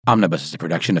Omnibus is a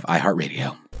production of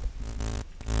iHeartRadio.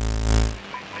 This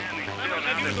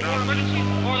is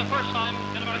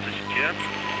Jim,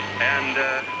 and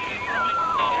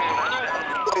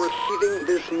Receiving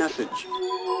this message.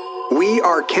 We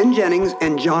are Ken Jennings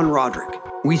and John Roderick.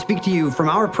 We speak to you from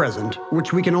our present,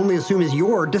 which we can only assume is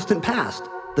your distant past,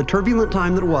 the turbulent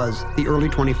time that was the early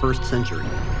 21st century.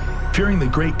 Fearing the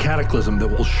great cataclysm that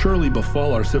will surely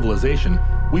befall our civilization,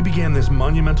 we began this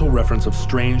monumental reference of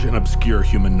strange and obscure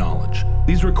human knowledge.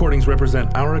 These recordings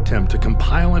represent our attempt to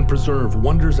compile and preserve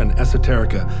wonders and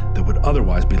esoterica that would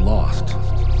otherwise be lost.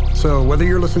 So whether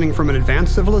you're listening from an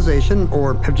advanced civilization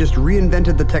or have just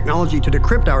reinvented the technology to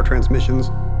decrypt our transmissions,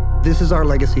 this is our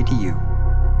legacy to you.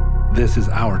 This is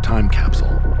our time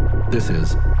capsule. This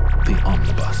is the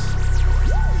Omnibus.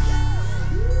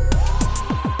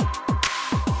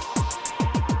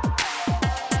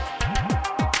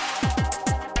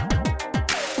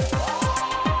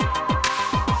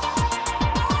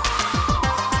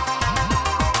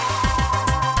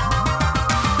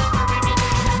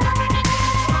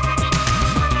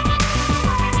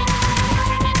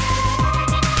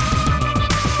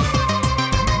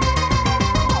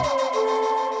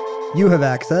 You have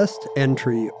accessed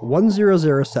entry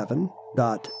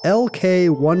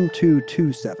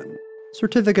 1007.LK1227,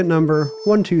 certificate number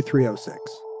 12306.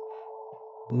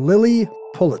 Lily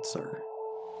Pulitzer.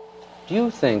 Do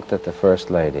you think that the First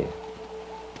Lady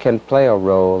can play a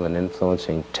role in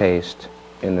influencing taste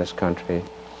in this country?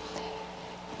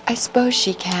 I suppose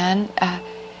she can.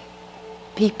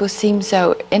 People seem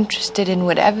so interested in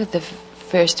whatever the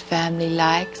first family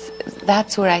likes.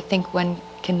 That's where I think one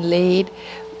can lead.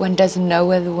 One doesn't know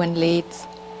whether one leads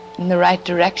in the right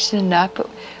direction or not, but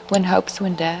one hopes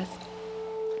one does.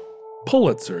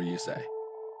 Pulitzer, you say?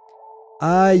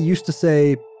 I used to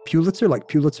say Pulitzer, like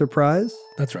Pulitzer Prize.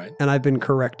 That's right. And I've been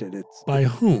corrected. It's By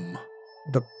whom?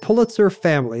 the Pulitzer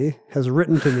family has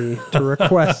written to me to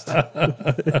request.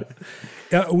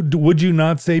 Would you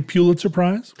not say Pulitzer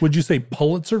Prize? Would you say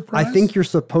Pulitzer Prize? I think you're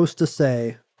supposed to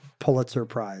say Pulitzer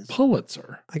Prize.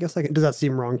 Pulitzer. I guess I can. Does that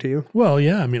seem wrong to you? Well,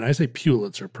 yeah. I mean, I say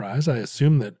Pulitzer Prize. I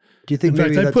assume that. Do you think? In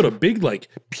fact, I put a big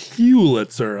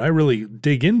Pulitzer. I really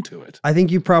dig into it. I think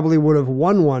you probably would have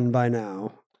won one by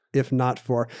now, if not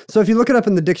for. So if you look it up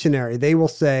in the dictionary, they will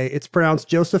say it's pronounced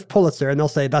Joseph Pulitzer, and they'll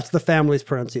say that's the family's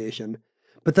pronunciation.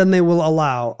 But then they will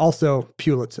allow also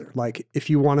Pulitzer, like if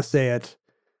you want to say it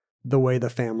the way the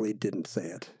family didn't say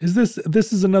it. Is this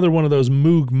is another one of those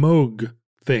Moog Moog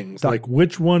things? Like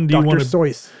which one do you want to?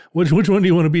 Seuss. Which one do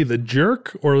you want to be, the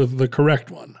jerk or the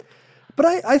correct one? But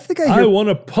I think I won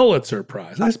a Pulitzer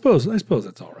Prize. I suppose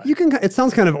that's all right. You can. It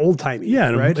sounds kind of old timey.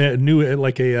 Yeah, right. A new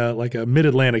like a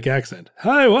mid-Atlantic accent.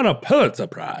 I won a Pulitzer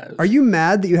Prize. Are you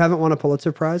mad that you haven't won a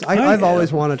Pulitzer Prize? I've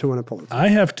always wanted to win a Pulitzer. I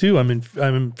have too.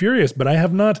 I'm furious, but I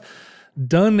have not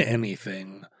done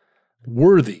anything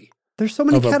worthy. There's so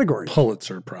many of categories. A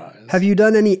Pulitzer Prize. Have you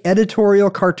done any editorial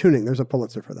cartooning? There's a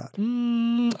Pulitzer for that.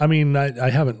 I mean,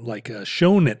 I haven't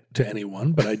shown it to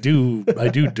anyone, but I do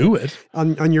do it.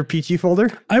 On your Peachy folder?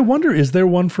 I wonder, is there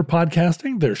one for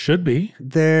podcasting? There should be.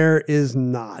 There is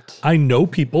not. I know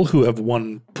people who have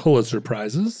won Pulitzer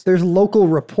Prizes. There's local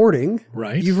reporting.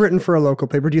 Right. You've written for a local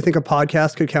paper. Do you think a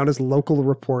podcast could count as local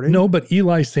reporting? No, but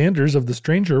Eli Sanders of The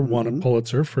Stranger won a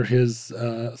Pulitzer for his,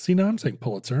 see, now I'm saying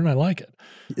Pulitzer, and I like it.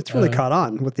 It's really caught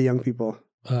on with the young people.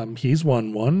 He's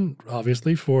won one,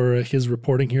 obviously, for his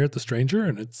reporting here at The Stranger,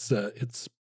 and it's I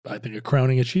think, a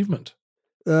crowning achievement.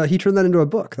 He turned that into a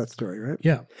book, that story, right?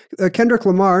 Yeah. Kendrick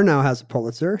Lamar now has a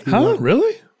Pulitzer.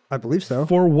 Really? I believe so.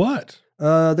 For what?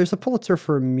 There's a Pulitzer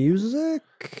for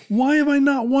music. Why have I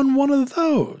not won one of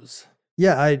those?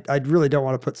 Yeah, I really don't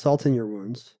want to put salt in your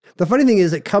wounds. The funny thing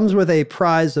is it comes with a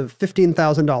prize of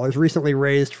 $15,000 recently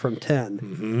raised from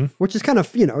 10, which is kind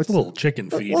of, it's a little chicken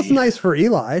feedy. Well, it's nice for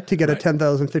Eli to get a $10,000,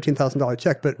 $15,000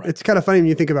 check, but it's kind of funny when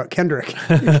you think about Kendrick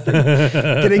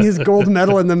getting his gold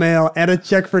medal in the mail and a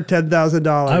check for $10,000.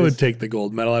 I would take the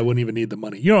gold medal. I wouldn't even need the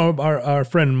money. You know, our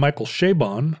friend Michael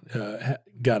Chabon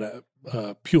got a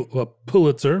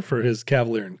Pulitzer for his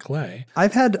Cavalier and Clay.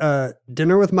 I've had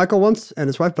dinner with Michael once and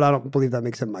his wife, but I don't believe that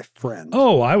makes him my friend.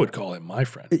 Oh, I would call him my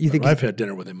friend. You think I've had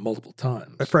dinner with him multiple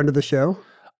times. A friend of the show?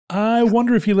 I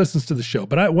wonder if he listens to the show.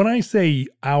 But when I say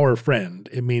our friend,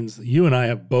 it means you and I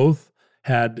have both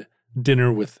had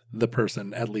dinner with the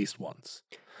person at least once.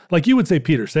 Like you would say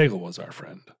Peter Sagal was our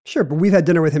friend. Sure, but we've had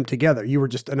dinner with him together. You were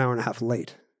just an hour and a half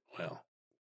late. Well,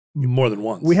 more than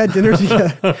once. We had dinner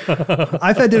together.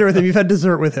 I've had dinner with him. You've had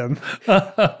dessert with him.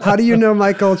 How do you know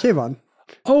Michael Chabon?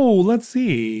 Oh, let's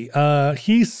see.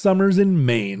 He summers in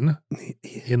Maine,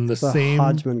 in the same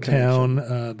Hodgman town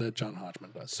that John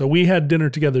Hodgman does. So we had dinner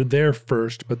together there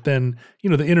first, but then,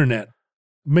 the internet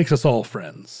makes us all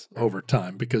friends over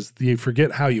time because you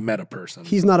forget how you met a person.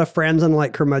 He's not a Franzen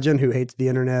like curmudgeon who hates the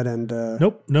internet and...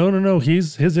 Nope. No.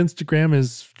 His Instagram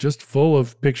is just full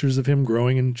of pictures of him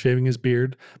growing and shaving his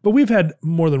beard. But we've had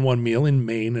more than one meal in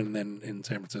Maine and then in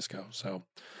San Francisco. So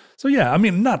yeah, I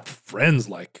mean, not friends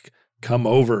like come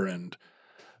over and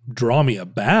draw me a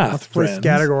bath, Let's play friends.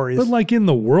 categories. But like in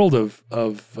the world of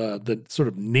the sort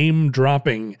of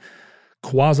name-dropping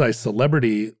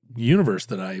quasi-celebrity universe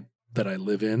that I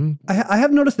live in. I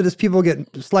have noticed that as people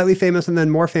get slightly famous and then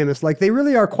more famous, like they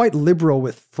really are quite liberal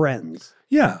with friends.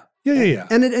 Yeah.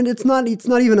 And it's not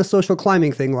even a social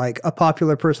climbing thing. Like a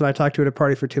popular person I talk to at a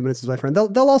party for 2 minutes is my friend.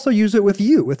 They'll also use it with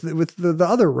you, with the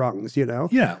other rungs,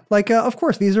 Yeah. Like, of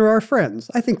course, these are our friends.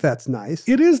 I think that's nice.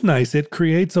 It is nice. It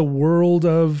creates a world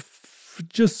of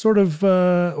just sort of,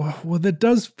 that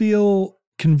does feel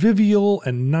convivial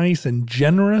and nice and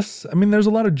generous. I mean, there's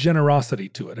a lot of generosity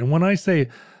to it. And when I say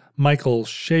Michael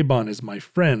Chabon is my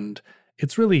friend,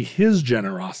 it's really his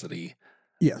generosity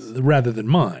rather than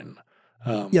mine.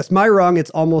 Yes, my wrong,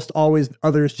 it's almost always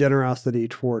others' generosity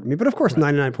toward me. But of course,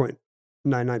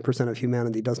 99.99% of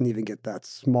humanity doesn't even get that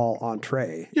small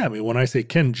entree. Yeah, I mean, when I say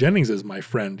Ken Jennings is my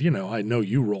friend, I know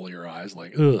you roll your eyes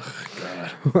like, ugh,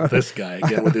 God, this guy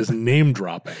again with his name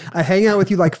dropping. I hang out with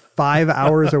you like 5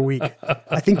 hours a week.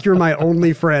 I think you're my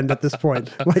only friend at this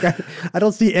point. Like, I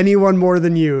don't see anyone more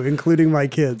than you, including my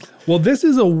kids. Well, this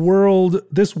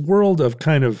world of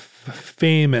kind of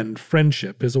fame and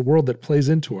friendship is a world that plays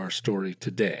into our story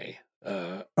today.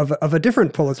 Of a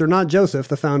different Pulitzer, not Joseph,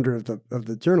 the founder of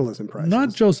the journalism prize.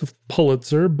 Not Joseph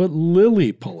Pulitzer, but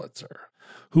Lily Pulitzer,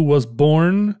 who was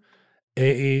born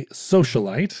a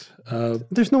socialite.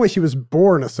 There's no way she was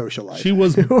born a socialite. She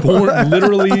was born,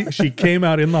 literally, she came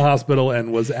out in the hospital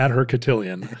and was at her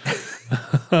cotillion.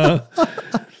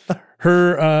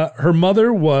 Her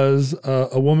mother was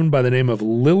a woman by the name of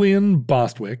Lillian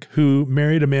Bostwick, who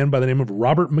married a man by the name of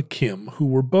Robert McKim, who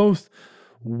were both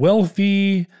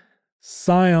wealthy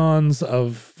scions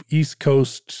of East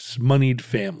Coast moneyed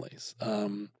families.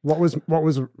 What was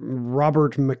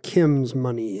Robert McKim's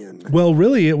money in? Well,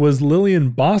 really, it was Lillian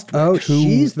Bostwick. Oh,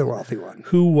 she's the wealthy one.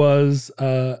 Who was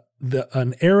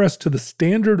an heiress to the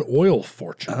Standard Oil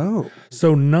fortune. Oh.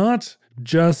 So not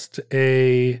just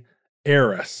a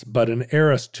heiress, but an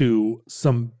heiress to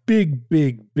some big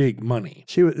money.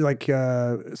 She was like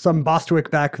some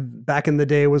Bostwick back in the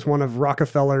day was one of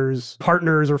Rockefeller's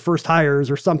partners or first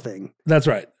hires or something. That's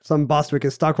right. Some Bostwick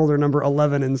is stockholder number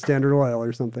 11 in Standard Oil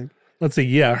or something. Let's see.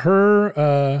 Yeah,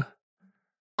 her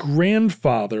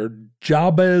grandfather,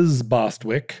 Jabez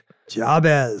Bostwick.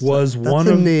 Jabez was that's one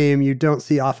a of name you don't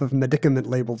see off of medicament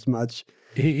labels much.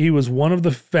 He was one of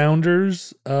the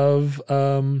founders of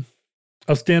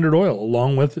Standard Oil,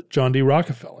 along with John D.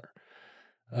 Rockefeller.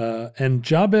 And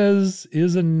Jabez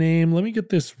is a name, let me get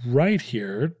this right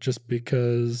here, just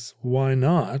because why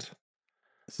not?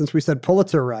 Since we said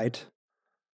Pulitzer right,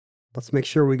 let's make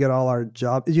sure we get all our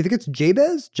job. Do you think it's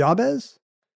Jabez? Jabez?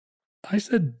 I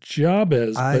said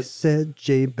Jabez. I said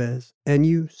Jabez, and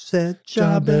you said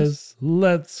Jabez.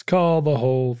 Let's call the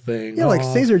whole thing Yeah, like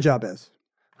off. Cesar Jabez.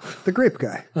 The grape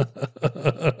guy.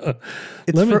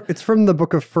 It's from the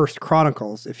book of First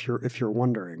Chronicles, if you're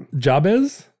wondering.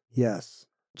 Jabez? Yes.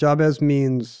 Jabez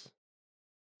means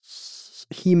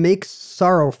he makes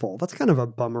sorrowful. That's kind of a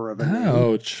bummer of a name.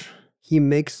 Ouch.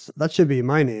 That should be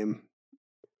my name.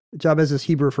 Jabez is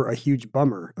Hebrew for a huge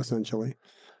bummer, essentially.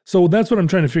 So that's what I'm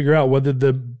trying to figure out, whether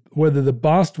the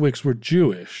Bostwicks were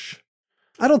Jewish.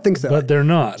 I don't think so. But they're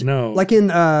not, no. Like in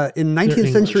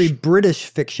 19th century English. British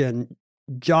fiction,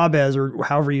 Jabez, or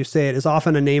however you say it, is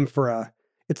often a name for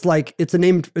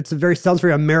sounds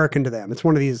very American to them. It's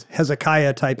one of these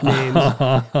Hezekiah type names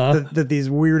that these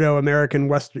weirdo American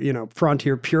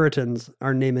frontier Puritans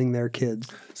are naming their kids.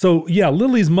 So yeah,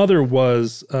 Lily's mother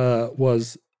was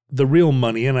the real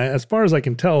money, and as far as I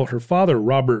can tell, her father,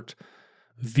 Robert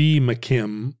V.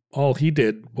 McKim, all he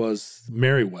did was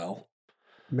marry well.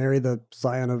 Marry the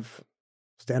scion of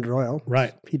Standard Oil.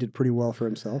 Right. He did pretty well for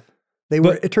himself.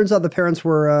 It turns out the parents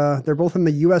were, they're both in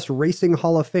the U.S. Racing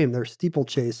Hall of Fame. They're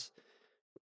steeplechase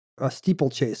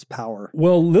power.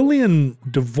 Well, Lillian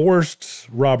divorced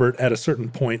Robert at a certain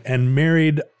point and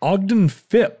married Ogden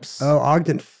Phipps. Oh,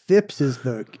 Ogden Phipps is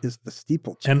the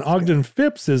steeplechase. And Ogden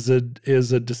Phipps is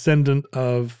a descendant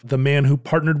of the man who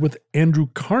partnered with Andrew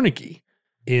Carnegie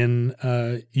in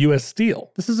U.S.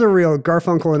 Steel. This is a real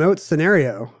Garfunkel and Oates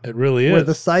scenario. It really is. Where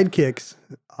the sidekicks'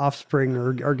 offspring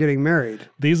are getting married.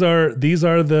 These are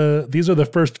the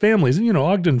first families. And,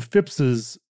 Ogden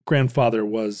Phipps's grandfather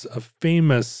was a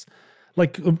famous,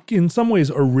 like in some ways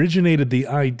originated the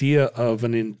idea of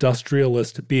an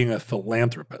industrialist being a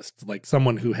philanthropist, like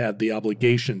someone who had the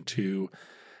obligation to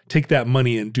take that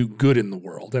money and do good in the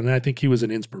world. And I think he was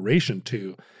an inspiration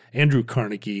to Andrew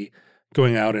Carnegie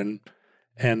going out and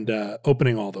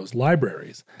opening all those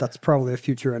libraries. That's probably a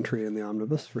future entry in the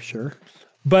omnibus for sure.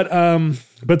 But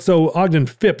so Ogden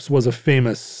Phipps was a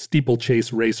famous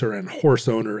steeplechase racer and horse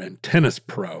owner and tennis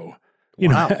pro.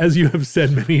 Wow. As you have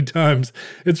said many times,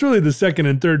 it's really the second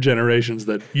and third generations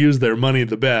that use their money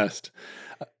the best.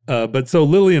 But so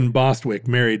Lillian Bostwick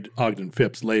married Ogden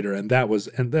Phipps later, and that was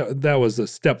a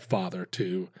stepfather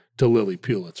to Lily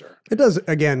Pulitzer. It does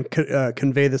again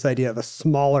convey this idea of a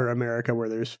smaller America where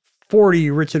there's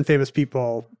 40 rich and famous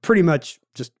people pretty much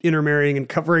just intermarrying and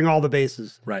covering all the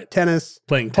bases. Right. Tennis,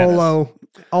 playing polo,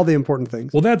 tennis. All the important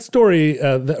things. Well, that story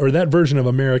or that version of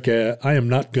America, I am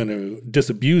not going to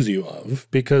disabuse you of,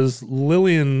 because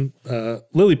Lily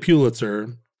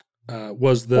Pulitzer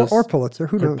was the or Pulitzer,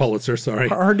 who knows? Pulitzer, sorry,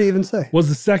 hard to even say. Was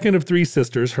the second of three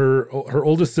sisters. Her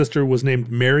oldest sister was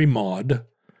named Mary Maud.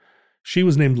 She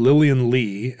was named Lillian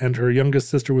Lee, and her youngest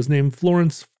sister was named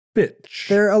Florence Fitch.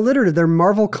 They're alliterative. They're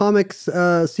Marvel Comics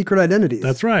secret identities.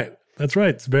 That's right. That's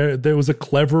right. There was a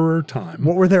cleverer time.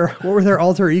 What were their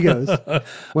alter egos?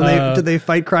 Did they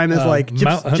fight crime as like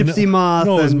Gypsy Moth?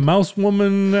 No, it was Mouse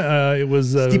Woman. It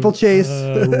was Steeplechase,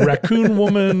 Raccoon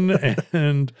Woman,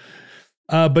 and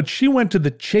but she went to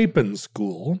the Chapin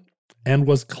School and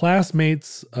was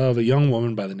classmates of a young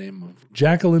woman by the name of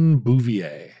Jacqueline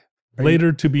Bouvier.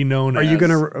 Later to be known as... Are you going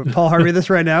to Paul Harvey this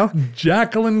right now?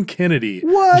 Jacqueline Kennedy.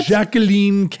 What?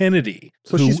 Jacqueline Kennedy.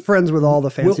 So she's friends with all the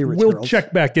fancy rich girls. We'll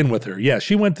check back in with her. Yeah,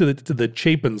 she went to the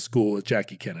Chapin School with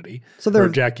Jackie Kennedy. Or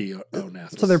Jackie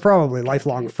Onassis. So they're probably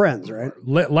lifelong friends, right?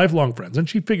 Lifelong friends. And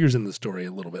she figures in the story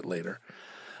a little bit later.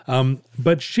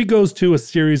 But she goes to a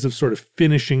series of sort of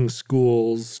finishing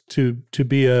schools to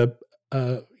be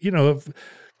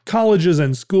colleges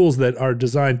and schools that are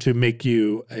designed to make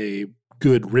you a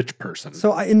good rich person.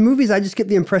 So in movies, I just get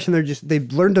the impression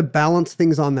they've learned to balance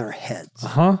things on their heads.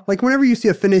 Like whenever you see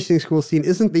a finishing school scene,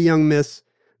 isn't the young miss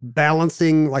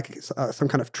balancing like some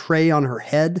kind of tray on her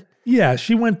head? Yeah,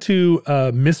 she went to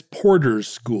Miss Porter's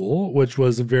school, which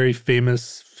was a very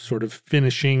famous sort of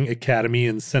finishing academy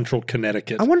in central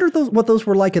Connecticut. I wonder what those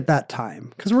were like at that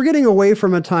time, because we're getting away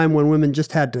from a time when women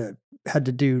just had to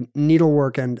do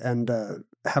needlework and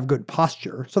have good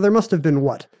posture. So there must have been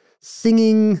what?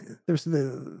 Singing, there's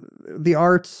the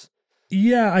arts.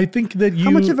 Yeah, I think that How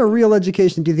much of a real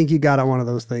education do you think you got on one of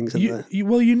those things? You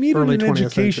needed an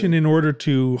education in order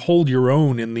to hold your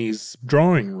own in these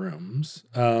drawing rooms.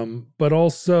 But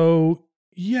also,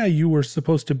 yeah, you were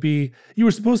supposed to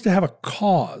have a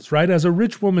cause, right? As a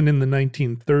rich woman in the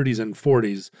 1930s and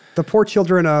 40s. The poor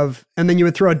children and then you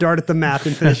would throw a dart at the map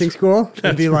in finishing school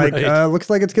and be like, right. Looks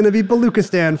like it's going to be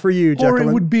Baluchistan for you, Jacqueline. Or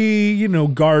it would be,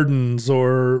 gardens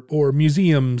or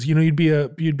museums. You'd be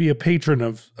a patron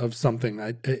of something.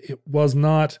 It was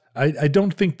not, I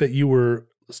don't think that you were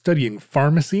studying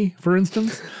pharmacy, for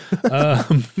instance. But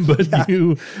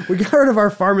we got rid of our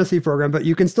pharmacy program, but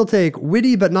you can still take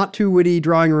witty but not too witty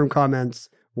drawing room comments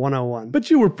 101. But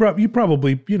you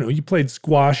probably you played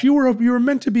squash. You were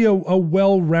meant to be a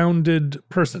well-rounded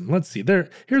person. Let's see.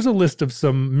 Here's a list of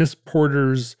some Miss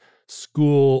Porter's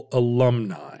school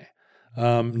alumni.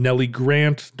 Nellie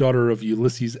Grant, daughter of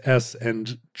Ulysses S.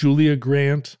 and Julia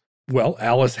Grant. Well,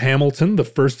 Alice Hamilton, the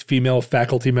first female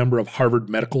faculty member of Harvard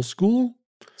Medical School.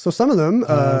 So some of them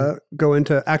go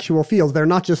into actual fields. They're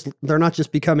not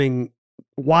just becoming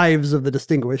wives of the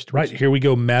distinguished. Right. Here we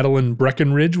go. Madeline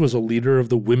Breckenridge was a leader of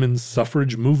the women's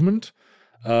suffrage movement.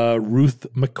 Ruth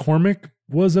McCormick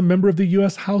was a member of the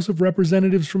U.S. House of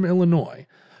Representatives from Illinois.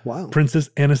 Wow.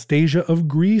 Princess Anastasia of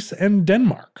Greece and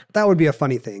Denmark. That would be a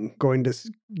funny thing, going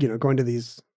to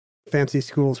these fancy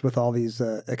schools with all these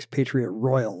expatriate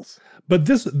royals. But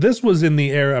this was in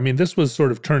the era, this was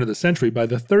sort of turn of the century. By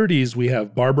the 30s, we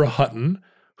have Barbara Hutton,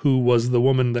 who was the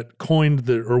woman that coined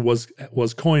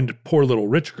was coined Poor Little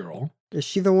Rich Girl. Is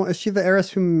she the one? Is she the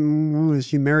heiress who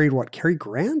she married? What, Cary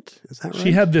Grant? Is that right?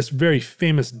 She had this very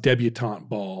famous debutante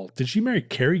ball. Did she marry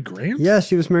Cary Grant? Yeah,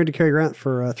 she was married to Cary Grant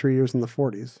for 3 years in the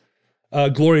 40s.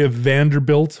 Gloria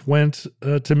Vanderbilt went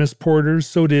to Miss Porter's.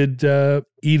 So did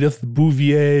Edith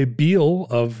Bouvier Beale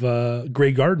of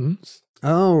Grey Gardens.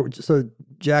 Oh, so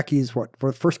Jackie's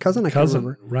first cousin? I can't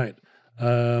remember. Right.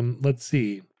 Let's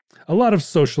see. a lot of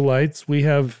socialites. We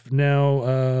have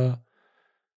now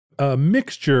a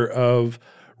mixture of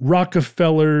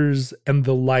Rockefellers and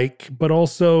the like, but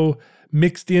also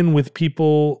mixed in with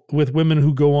women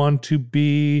who go on to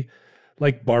be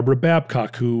like Barbara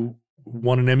Babcock, who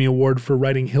won an Emmy Award for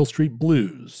writing Hill Street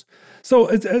Blues. So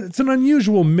it's an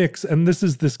unusual mix, and this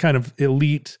is this kind of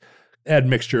elite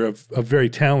admixture of very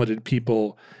talented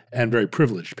people and very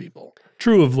privileged people.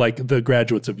 True of like the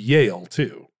graduates of Yale,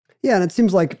 too. Yeah, and it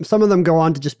seems like some of them go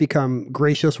on to just become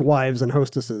gracious wives and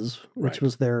hostesses, which Right.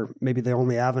 was maybe the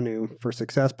only avenue for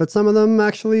success. But some of them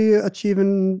actually achieve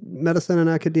in medicine and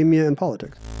academia and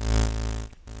politics.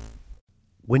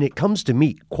 When it comes to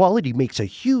meat, quality makes a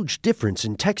huge difference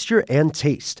in texture and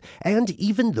taste. And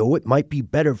even though it might be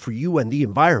better for you and the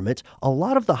environment, a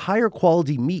lot of the higher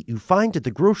quality meat you find at the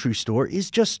grocery store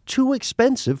is just too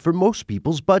expensive for most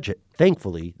people's budget.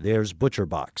 Thankfully, there's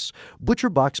ButcherBox.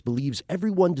 ButcherBox believes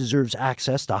everyone deserves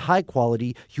access to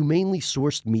high-quality, humanely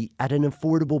sourced meat at an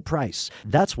affordable price.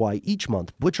 That's why each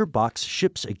month, ButcherBox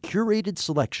ships a curated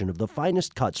selection of the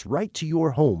finest cuts right to your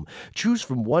home. Choose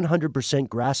from 100%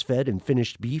 grass-fed and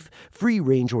finished beef,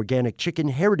 free-range organic chicken,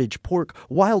 heritage pork,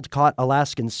 wild-caught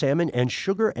Alaskan salmon, and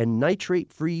sugar and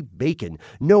nitrate-free bacon.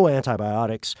 No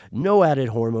antibiotics, no added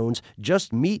hormones,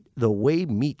 just meat the way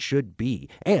meat should be.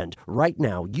 And right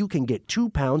now, you can get 2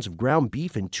 pounds of ground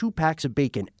beef and 2 packs of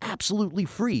bacon absolutely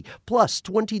free, plus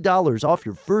 $20 off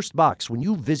your first box when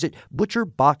you visit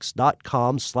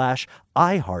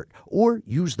butcherbox.com/iHeart or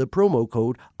use the promo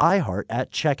code iHeart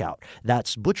at checkout.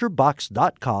 That's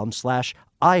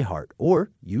butcherbox.com/iHeart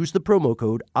or use the promo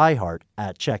code iHeart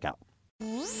at checkout.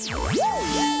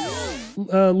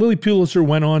 Lily Pulitzer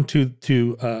went on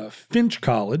to Finch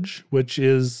College, which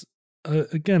is,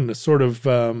 again, a sort of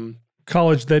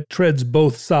college that treads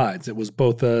both sides. It was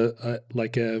both Wait,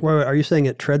 are you saying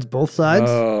it treads both sides?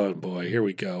 Oh, boy, here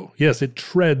we go. Yes, it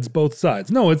treads both sides.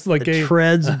 No, it's like it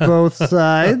treads both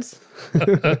sides?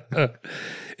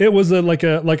 It was like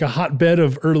a hotbed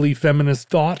of early feminist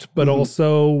thought, but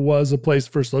also was a place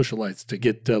for socialites to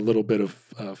get a little bit of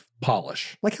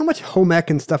polish. Like how much home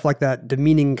ec and stuff like that,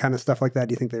 demeaning kind of stuff like that,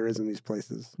 do you think there is in these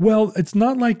places? Well, it's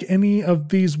not like any of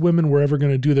these women were ever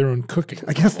going to do their own cooking.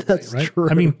 I guess that's right? true.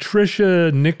 I mean,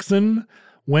 Tricia Nixon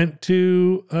went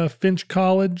to Finch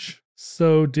College.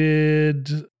 So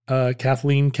did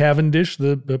Kathleen Cavendish,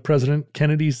 the President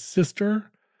Kennedy's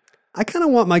sister. I kind of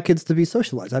want my kids to be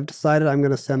socialized. I've decided I'm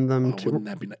going to send them to... Wouldn't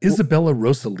that be nice? Isabella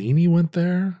Rossellini went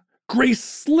there. Grace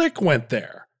Slick went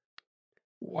there.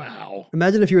 Wow.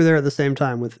 Imagine if you were there at the same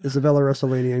time with Isabella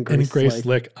Rossellini and Grace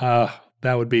Slick.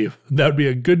 That would be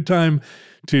a good time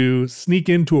to sneak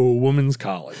into a woman's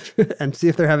college and see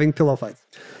if they're having pillow fights.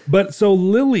 But so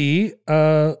Lily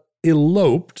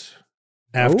eloped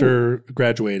after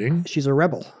graduating. She's a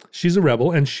rebel. She's a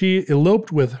rebel, and she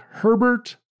eloped with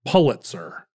Herbert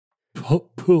Pulitzer.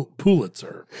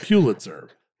 Pulitzer.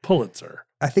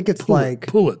 I think it's like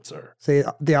Pulitzer. Say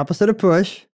the opposite of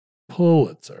push.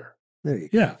 Pulitzer. There you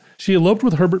go. Yeah. She eloped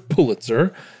with Herbert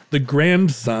Pulitzer, the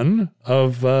grandson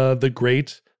of the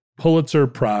great Pulitzer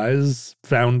Prize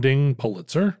founding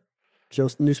Pulitzer.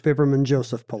 Newspaperman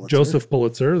Joseph Pulitzer. Joseph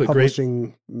Pulitzer, the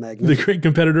publishing magnate. The great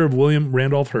competitor of William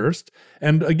Randolph Hearst,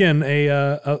 and again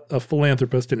a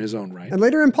philanthropist in his own right. And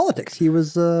later in politics, he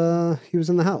was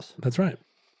in the House. That's right.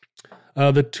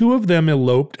 The two of them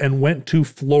eloped and went to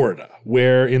Florida,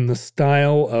 where in the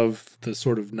style of the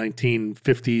sort of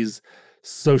 1950s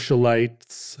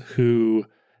socialites who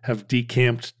have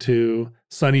decamped to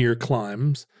sunnier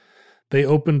climes, they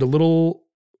opened a little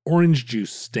orange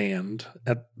juice stand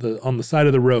on the side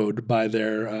of the road by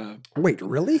their... Wait,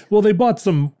 really? Well, they bought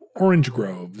some orange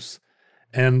groves,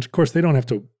 and of course they don't have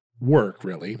to work,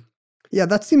 really. Yeah,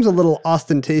 that seems a little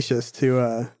ostentatious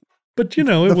to... But,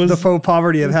 it was... The faux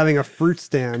poverty of having a fruit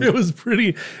stand. It was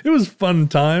fun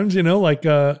times, like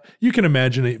you can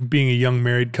imagine it being a young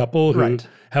married couple who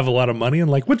have a lot of money and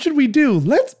like, what should we do?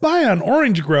 Let's buy an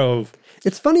orange grove.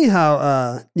 It's funny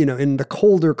how, in the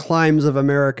colder climes of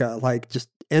America, like just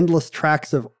endless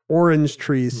tracts of orange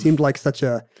trees seemed like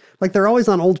they're always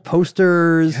on old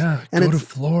posters. Yeah, and go to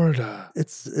Florida.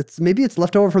 Maybe it's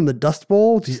left over from the Dust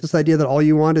Bowl. Just this idea that all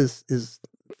you want is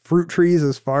fruit trees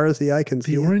as far as the eye can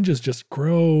see. The oranges just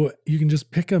grow. You can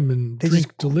just pick them and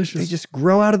drink delicious. They just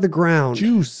grow out of the ground.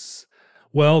 Juice.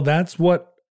 Well, that's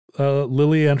what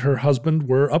Lily and her husband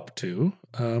were up to.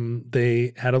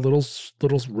 They had a little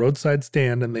roadside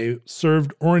stand and they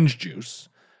served orange juice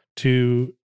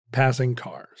to passing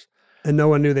cars. And no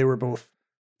one knew they were both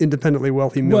independently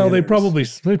wealthy Well,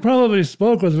 millionaires. they probably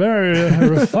spoke with very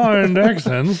refined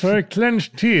accents, very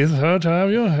clenched teeth. How to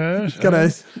have your hair? He's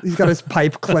got his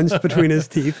pipe clenched between his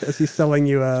teeth as he's selling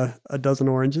you a dozen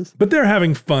oranges. But they're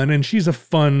having fun, and she's a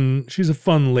fun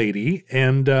lady.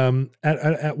 And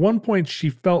at one point, she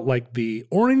felt like the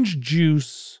orange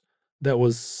juice that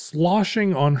was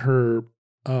sloshing on her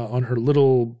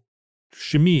little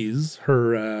chemise,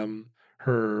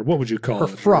 her what would you call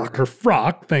it? Frock. Her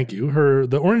frock. Thank you.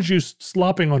 The orange juice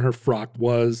slopping on her frock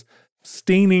was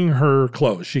staining her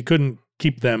clothes. She couldn't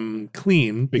keep them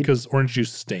clean because orange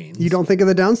juice stains. You don't think of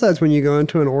the downsides when you go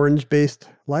into an orange-based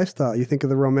lifestyle. You think of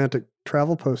the romantic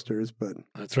travel posters, but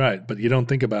That's right. But you don't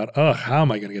think about, how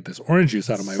am I going to get this orange juice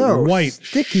out of my So white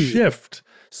sticky. shift?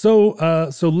 So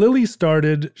Lily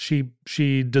started,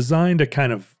 she designed a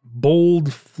kind of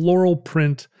bold floral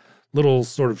print little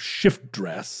sort of shift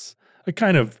dress, a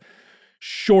kind of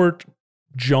short,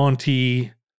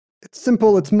 jaunty, it's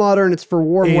simple, it's modern, it's for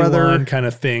warm weather. A-line kind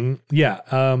of thing. Yeah.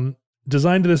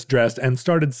 Designed this dress and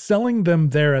started selling them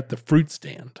there at the fruit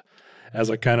stand as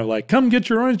a kind of like, come get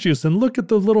your orange juice and look at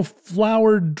the little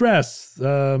flowered dress.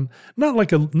 Not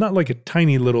like a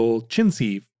tiny little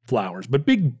chintzy flowers, but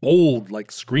big, bold,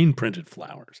 like screen printed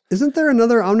flowers. Isn't there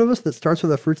another omnibus that starts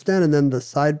with a fruit stand and then the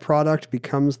side product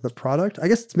becomes the product? I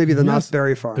guess it's maybe the Knott's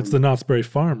Berry Farm. It's the Knott's Berry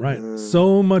Farm, right.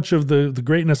 So much of the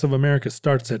greatness of America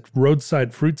starts at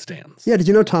roadside fruit stands. Yeah, did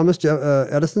you know Thomas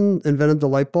Edison invented the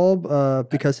light bulb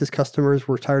because his customers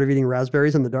were tired of eating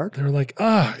raspberries in the dark? They were like,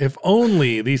 if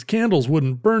only these candles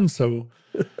wouldn't burn so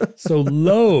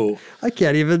low. I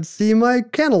can't even see my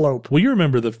cantaloupe. Well, you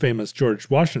remember the famous George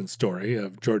Washington story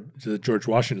of George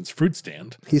Washington's fruit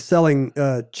stand. He's selling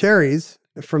cherries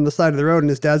from the side of the road, and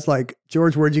his dad's like,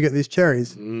 George, where'd you get these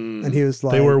cherries? And he was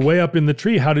like, They were way up in the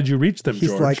tree. How did you reach them, he's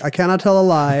George? like, I cannot tell a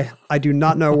lie. I do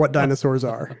not know what dinosaurs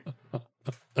are.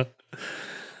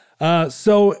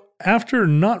 So after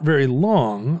not very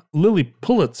long, Lily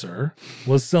Pulitzer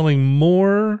was selling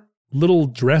more little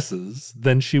dresses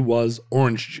than she was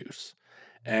orange juice.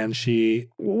 And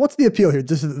What's the appeal here?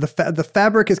 This is the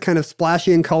fabric is kind of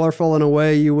splashy and colorful in a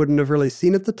way you wouldn't have really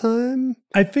seen at the time.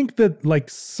 I think that like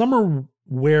summer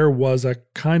wear was a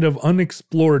kind of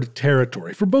unexplored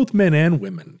territory for both men and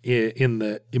women in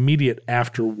the immediate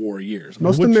after-war years.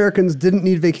 Most Americans didn't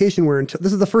need vacation wear until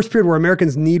this is the first period where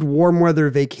Americans need warm weather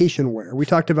vacation wear. We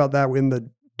talked about that in the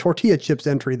tortilla chips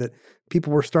entry that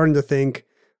people were starting to think,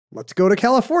 let's go to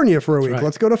California for a week. right.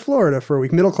 Let's go to Florida for a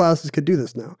week. Middle classes could do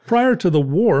this now. Prior to the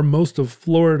war, most of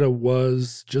Florida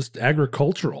was just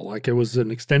agricultural. Like it was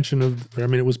an extension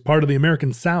it was part of the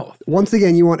American South. Once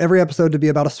again, you want every episode to be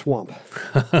about a swamp.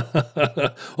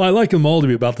 Well, I like them all to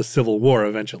be about the Civil War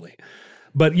eventually.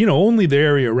 But, only the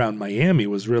area around Miami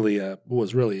was really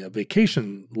a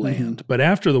vacation land. But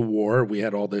after the war, we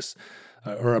had all this,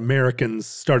 or Americans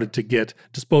started to get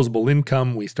disposable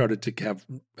income. We started to have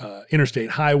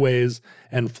interstate highways,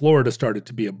 and Florida started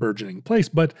to be a burgeoning place.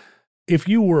 But if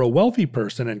you were a wealthy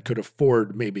person and could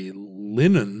afford maybe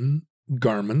linen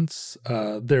garments,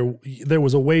 there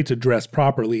was a way to dress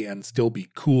properly and still be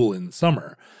cool in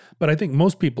summer. But I think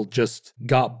most people just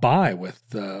got by with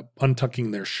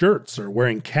untucking their shirts or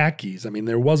wearing khakis. I mean,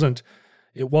 it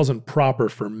wasn't proper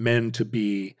for men to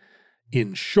be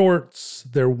in shorts.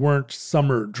 There weren't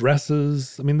summer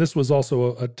dresses. I mean, this was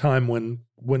also a time when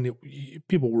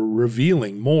people were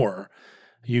revealing more.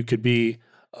 You could be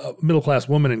a middle-class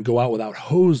woman and go out without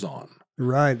hose on.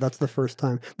 Right, that's the first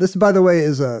time. This, by the way,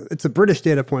 it's a British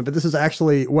data point, but this is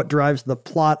actually what drives the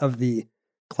plot of the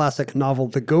classic novel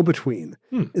The Go-Between,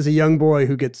 is a young boy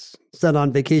who gets sent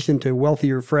on vacation to a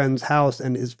wealthier friend's house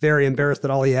and is very embarrassed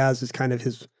that all he has is kind of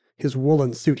his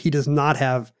woolen suit. He does not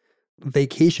have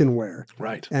vacation wear.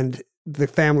 Right. And the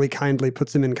family kindly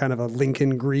puts him in kind of a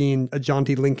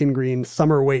jaunty Lincoln green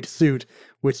summer weight suit,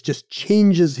 which just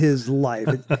changes his life.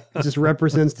 It just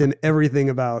represents to him everything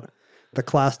about the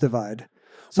class divide.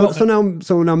 So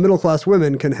now middle class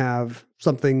women can have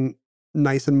something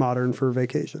nice and modern for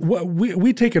vacation. Well,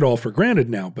 we take it all for granted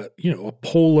now, but a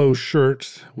polo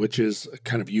shirt, which is a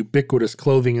kind of ubiquitous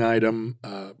clothing item,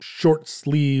 short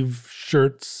sleeve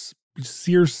shirts,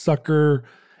 seersucker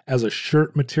as a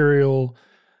shirt material,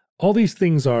 all these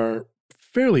things are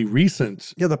fairly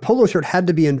recent. Yeah, the polo shirt had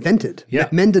to be invented. Yeah.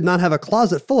 Men did not have a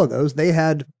closet full of those. They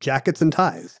had jackets and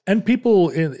ties. And people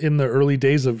in the early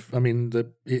days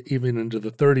even into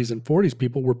the 30s and 40s,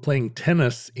 people were playing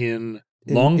tennis in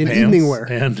long pants, evening wear,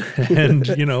 and and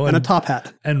a top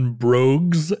hat, and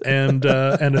brogues, and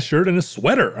a shirt and a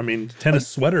sweater. I mean, tennis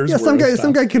sweaters. Yeah,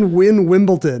 some guy can win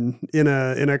Wimbledon in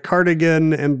a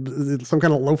cardigan and some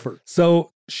kind of loafer.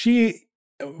 So she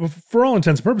for all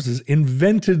intents and purposes,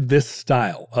 invented this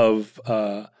style of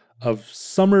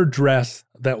summer dress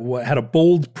that had a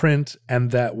bold print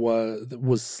and that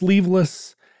was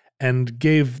sleeveless and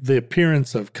gave the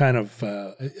appearance of kind of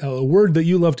a word that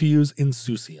you love to use,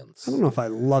 insouciance. I don't know if I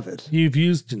love it. You've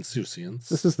used insouciance.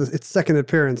 This is its second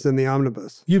appearance in the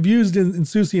omnibus. You've used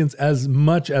insouciance as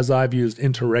much as I've used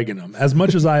interregnum, as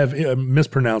much as I have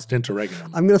mispronounced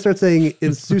interregnum. I'm going to start saying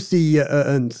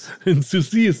insouciance.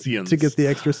 Insouciance. To get the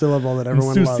extra syllable that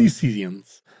everyone loves.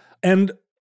 Insouciance. And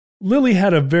Lily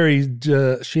had a very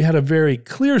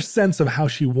clear sense of how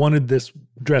she wanted this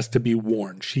dress to be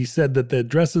worn. She said that the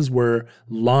dresses were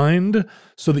lined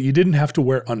so that you didn't have to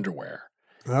wear underwear.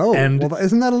 Oh, and well,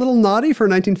 isn't that a little naughty for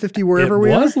 1950 wherever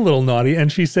we are? It was a little naughty,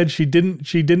 and she said she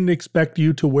didn't expect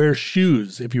you to wear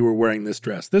shoes if you were wearing this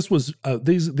dress. This was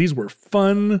these were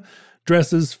fun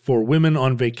dresses for women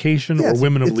on vacation or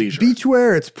women of leisure. Beach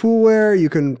wear, it's pool wear. You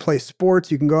can play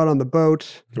sports. You can go out on the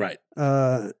boat. Right.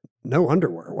 No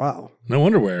underwear. Wow. No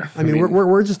underwear. I mean,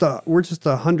 we're just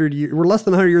 100 years. We're less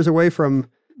than 100 years away from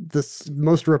this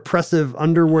most repressive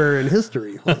underwear in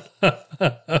history.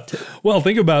 Well,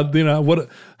 think about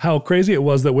how crazy it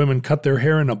was that women cut their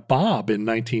hair in a bob in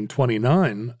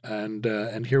 1929,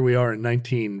 and here we are in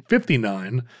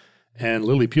 1959. And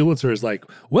Lily Pulitzer is like,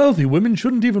 wealthy women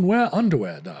shouldn't even wear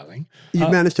underwear, darling. You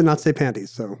managed to not say panties,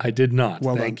 so. I did not.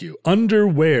 Well Thank done. you.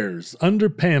 Underwears,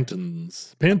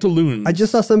 pantaloons. I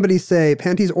just saw somebody say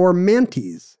panties or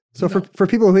manties. So for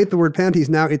people who hate the word panties,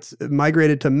 now it's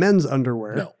migrated to men's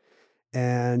underwear. No.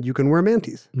 And you can wear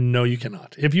manties. No, you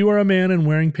cannot. If you are a man and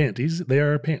wearing panties, they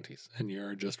are panties, and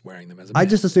you're just wearing them as a man. I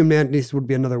just assumed manties would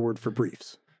be another word for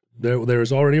briefs. There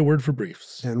is already a word for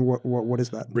briefs. And what is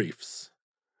that? Briefs.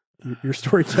 Your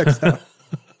story checks out.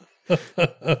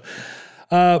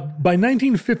 By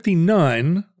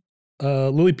 1959,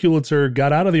 Lily Pulitzer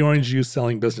got out of the orange juice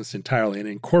selling business entirely and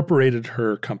incorporated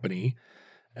her company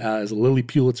as Lily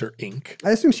Pulitzer Inc.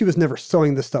 I assume she was never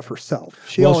sewing this stuff herself.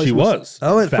 She was.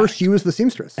 Oh, at first she was the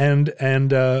seamstress. And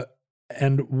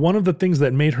one of the things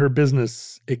that made her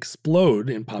business explode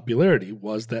in popularity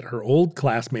was that her old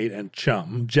classmate and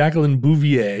chum, Jacqueline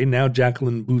Bouvier, now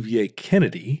Jacqueline Bouvier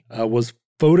Kennedy, was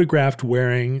photographed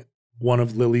wearing one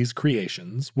of Lily's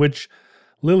creations, which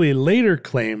Lily later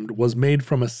claimed was made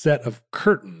from a set of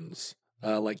curtains,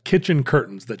 like kitchen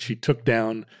curtains that she took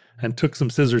down and took some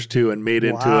scissors to and made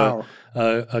into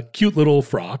a cute little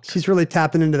frock. She's really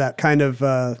tapping into that kind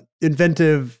of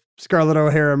inventive Scarlett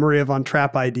O'Hara, Maria von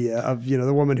Trapp idea of,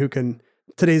 the woman who can,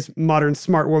 today's modern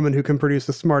smart woman who can produce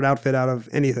a smart outfit out of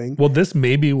anything. Well, this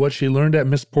may be what she learned at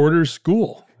Miss Porter's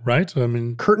school. Right? I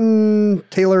mean, curtain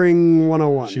tailoring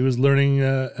 101. She was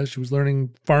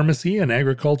learning pharmacy and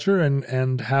agriculture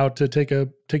and how to take a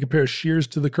pair of shears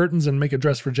to the curtains and make a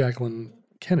dress for Jacqueline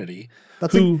Kennedy.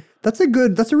 That's a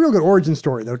real good origin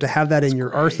story though, to have that in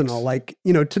your arsenal. Like,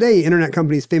 today internet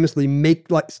companies famously make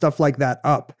stuff like that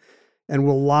up and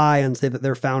will lie and say that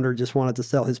their founder just wanted to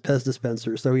sell his Pez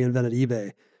dispenser, so he invented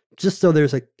eBay. Just so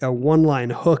there's a one-line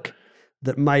hook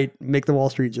that might make the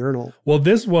Wall Street Journal. Well,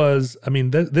 this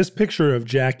picture of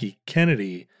Jackie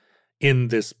Kennedy in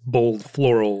this bold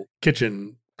floral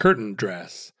kitchen curtain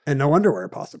dress. And no underwear,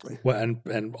 possibly. Well,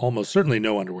 and almost certainly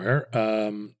no underwear.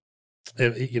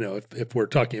 If we're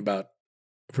talking about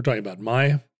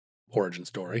my origin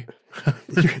story.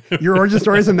 Your origin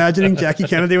story is imagining Jackie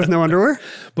Kennedy with no underwear?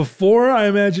 Before I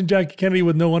imagined Jackie Kennedy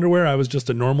with no underwear, I was just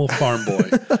a normal farm boy.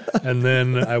 And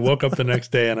then I woke up the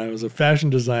next day and I was a fashion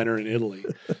designer in Italy.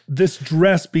 This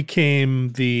dress became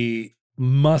the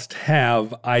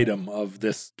must-have item of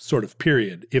this sort of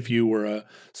period. If you were a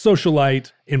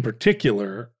socialite in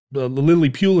particular, Lily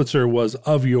Pulitzer was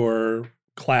of your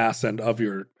class and of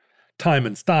your time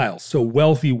and style. So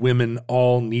wealthy women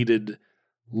all needed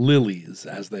lilies,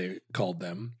 as they called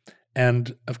them.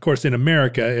 And of course, in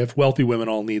America, if wealthy women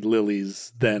all need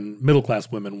lilies, then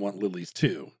middle-class women want lilies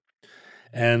too.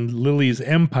 And Lily's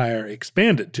empire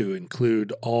expanded to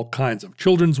include all kinds of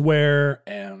children's wear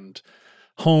and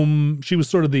home. She was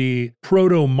sort of the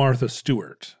proto-Martha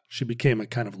Stewart. She became a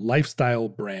kind of lifestyle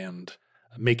brand,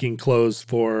 making clothes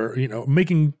for,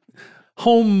 making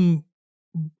home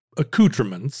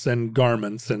accoutrements and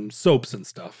garments and soaps and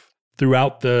stuff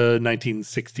throughout the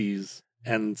 1960s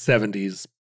and 70s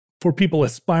for people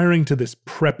aspiring to this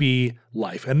preppy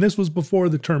life. And this was before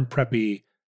the term preppy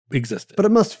existed. But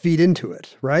it must feed into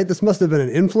it, right? This must have been an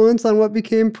influence on what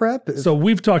became prep. So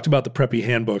we've talked about the Preppy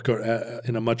Handbook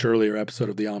in a much earlier episode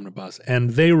of the Omnibus,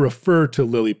 and they refer to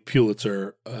Lily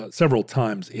Pulitzer several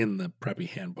times in the Preppy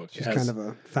Handbook. She's kind of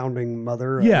a founding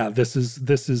mother. Yeah, this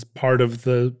is part of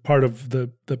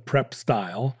the prep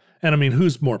style. And I mean,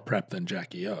 who's more prep than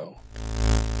Jackie O?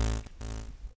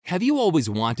 Have you always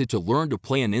wanted to learn to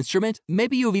play an instrument?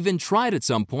 Maybe you've even tried at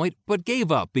some point, but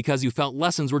gave up because you felt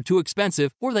lessons were too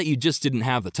expensive or that you just didn't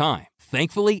have the time.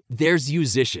 Thankfully, there's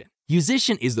Musician.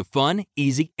 Musician is the fun,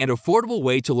 easy, and affordable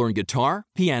way to learn guitar,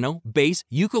 piano, bass,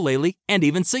 ukulele, and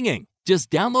even singing.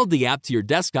 Just download the app to your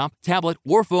desktop, tablet,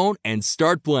 or phone and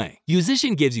start playing.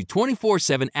 Musician gives you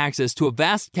 24/7 access to a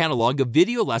vast catalog of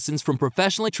video lessons from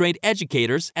professionally trained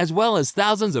educators, as well as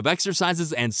thousands of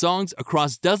exercises and songs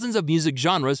across dozens of music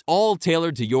genres, all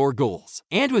tailored to your goals.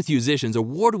 And with Musician's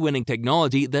award-winning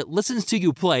technology that listens to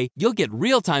you play, you'll get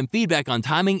real-time feedback on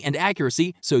timing and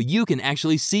accuracy so you can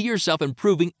actually see yourself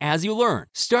improving as you learn.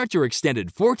 Start your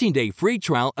extended 14-day free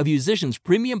trial of Musician's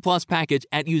Premium Plus package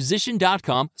at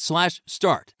musician.com/start.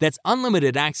 That's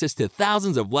unlimited access to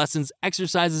thousands of lessons,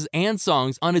 exercises, and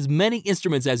songs on as many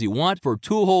instruments as you want for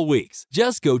 2 whole weeks.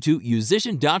 Just go to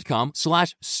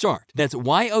musician.com/start. That's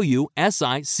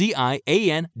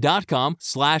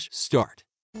YOUSICIAN.com/start.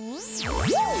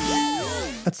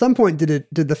 At some point, did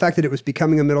the fact that it was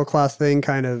becoming a middle class thing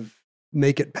kind of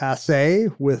make it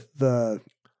passé with the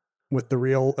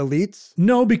real elites?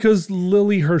 No, because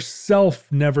Lily herself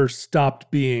never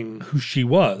stopped being who she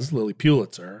was, Lily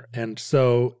Pulitzer. And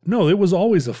so, no, it was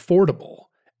always affordable.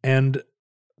 And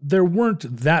there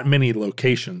weren't that many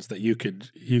locations that you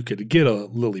could get a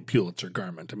Lily Pulitzer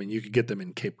garment. I mean, you could get them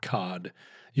in Cape Cod.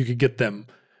 You could get them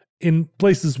in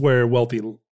places where wealthy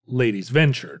ladies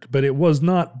ventured. But it was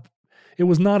not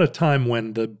a time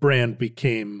when the brand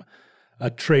became a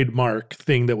trademark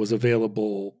thing that was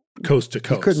available coast to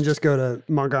coast. You couldn't just go to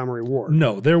Montgomery Ward.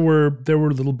 No, there were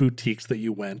little boutiques that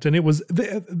you went, and it was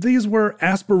these were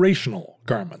aspirational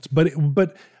garments,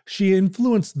 but she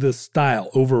influenced the style,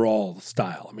 overall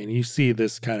style. I mean, you see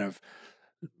this kind of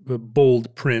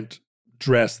bold print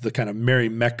dress, the kind of Mary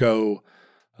Mecco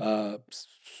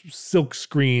silk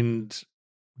screened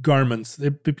garments.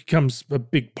 It becomes a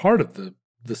big part of the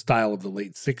style of the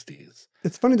late 60s.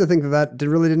 It's funny to think that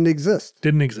really didn't exist.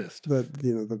 Didn't exist.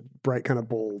 The bright, kind of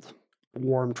bold,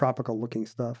 warm, tropical looking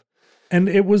stuff. And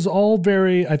it was all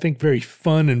very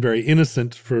fun and very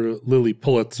innocent for Lily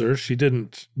Pulitzer. She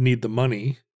didn't need the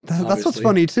money. That's what's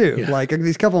funny too. Yeah. Like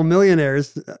these couple of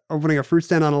millionaires opening a fruit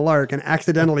stand on a lark and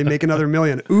accidentally make another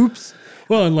million. Oops.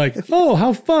 Well, and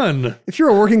how fun. If you're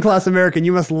a working class American,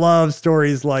 you must love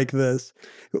stories like this.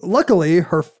 Luckily,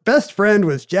 her best friend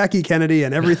was Jackie Kennedy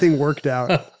and everything worked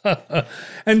out.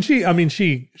 And she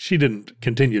didn't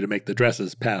continue to make the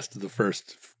dresses past the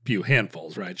first few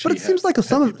handfuls, right? But it seems like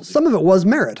some of it was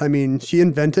merit. I mean, she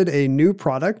invented a new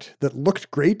product that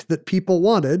looked great, that people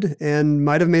wanted, and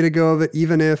might have made a go of it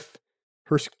even if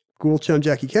her school chum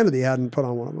Jackie Kennedy hadn't put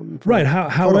on one of them. Right.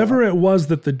 However it was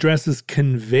that the dresses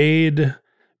conveyed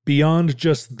beyond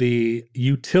just the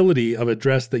utility of a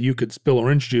dress that you could spill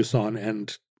orange juice on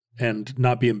and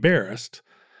not be embarrassed,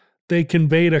 they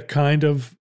conveyed a kind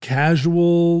of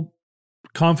casual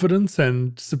confidence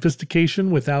and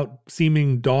sophistication without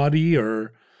seeming dowdy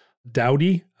or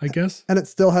dowdy, I guess. And it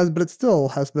still has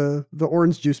the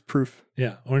orange juice proof.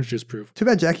 Yeah, orange juice proof. Too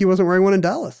bad Jackie wasn't wearing one in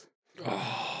Dallas.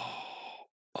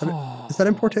 Is that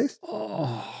in poor taste?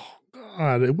 Oh,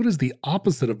 God. What is the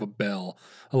opposite of a bell?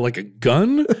 Like a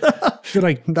gun? Should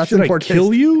I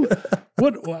kill you?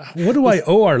 What do I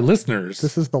owe our listeners?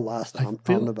 This is the last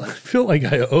Omnibus. I feel like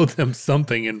I owe them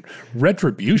something in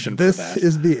retribution for that. This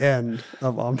is the end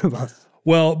of Omnibus.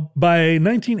 Well, by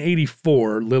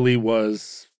 1984, Lily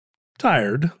was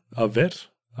tired of it.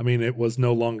 I mean, it was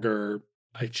no longer...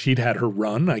 she'd had her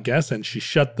run, I guess, and she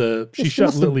shut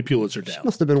Lily Pulitzer down. She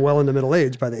must have been well into middle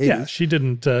age by the 80s. Yeah, she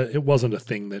didn't. It wasn't a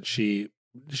thing that she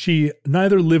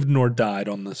neither lived nor died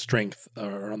on the strength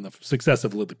or on the success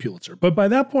of Lily Pulitzer. But by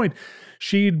that point,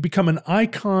 she'd become an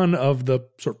icon of the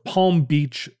sort of Palm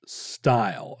Beach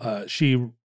style.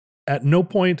 She at no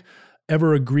point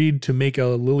ever agreed to make a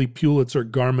Lily Pulitzer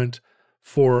garment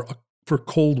for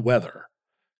cold weather.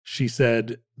 She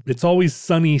said, it's always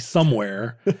sunny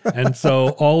somewhere, and so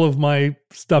all of my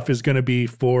stuff is going to be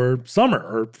for summer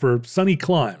or for sunny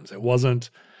climes.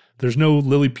 There's no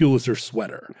Lily Pulitzer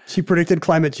sweater. She predicted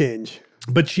climate change.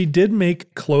 But she did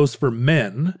make clothes for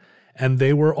men, and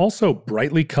they were also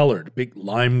brightly colored, big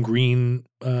lime green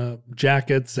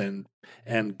jackets and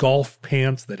golf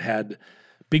pants that had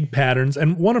big patterns.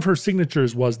 And one of her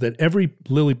signatures was that every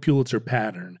Lily Pulitzer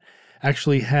pattern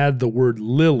actually had the word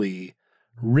Lily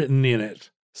written in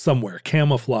it somewhere,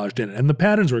 camouflaged in it. And the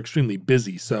patterns were extremely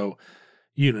busy, so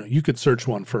you could search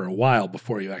one for a while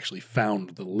before you actually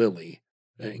found the Lily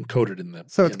encoded in the.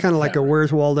 So it's kind of like a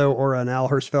Where's Waldo or an Al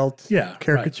Hirschfeld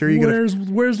caricature. Right.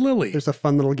 Where's Lily? There's a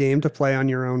fun little game to play on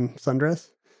your own sundress.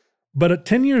 But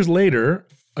 10 years later,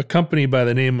 a company by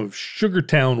the name of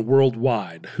Sugartown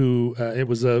Worldwide, who it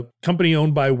was a company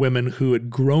owned by women who had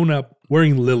grown up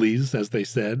wearing lilies, as they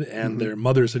said, and their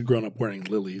mothers had grown up wearing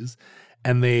lilies,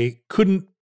 and they couldn't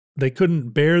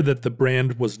bear that the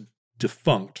brand was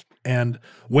defunct, and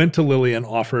went to Lilly and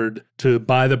offered to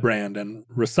buy the brand and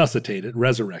resuscitate it,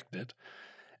 resurrect it.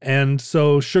 And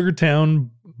so Sugartown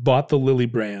bought the Lilly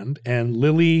brand, and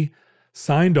Lilly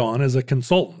signed on as a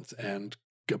consultant and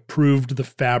approved the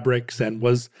fabrics and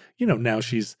was, now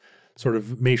she's sort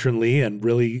of matronly, and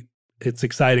really it's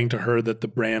exciting to her that the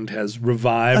brand has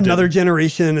revived. Another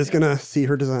generation is going to see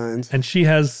her designs. And she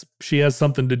has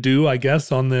something to do, I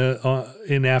guess,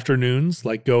 in afternoons,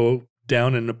 like go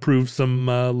down and approve some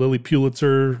Lilly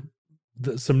Pulitzer,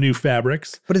 some new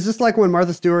fabrics. But is this like when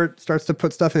Martha Stewart starts to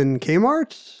put stuff in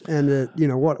Kmart, and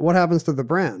what happens to the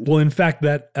brand? Well, in fact,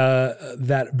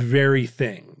 that very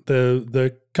thing.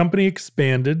 The company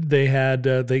expanded. They had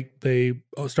they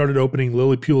started opening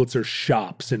Lilly Pulitzer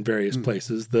shops in various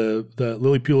places. The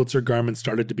Lilly Pulitzer garments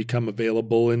started to become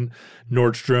available in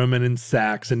Nordstrom and in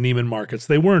Saks and Neiman Marcus.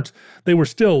 They were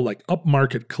still like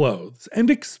upmarket clothes and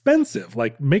expensive.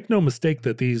 Like, make no mistake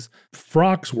that these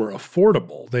frocks were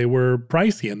affordable. They were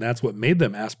pricey, and that's what made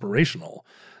them aspirational.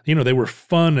 They were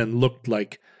fun and looked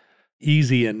like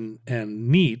easy and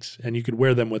neat, and you could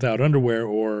wear them without underwear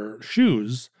or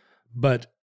shoes. But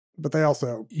they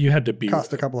also you had to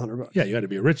cost a couple $100. Yeah, you had to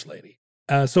be a rich lady.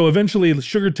 So eventually,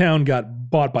 Sugartown got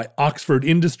bought by Oxford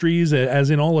Industries. As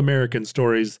in all American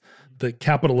stories, the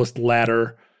capitalist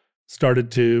ladder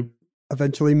started to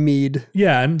eventually Mead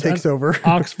takes over.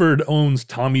 Oxford owns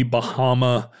Tommy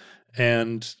Bahama,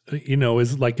 and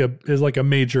is like a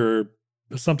major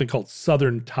something called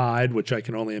Southern Tide, which I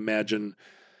can only imagine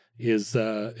is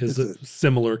a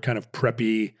similar kind of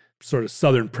preppy, sort of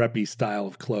Southern preppy style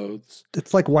of clothes.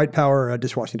 It's like White Power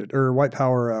dishwashing or White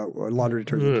Power laundry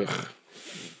detergent.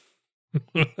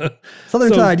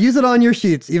 Southern Tide, use it on your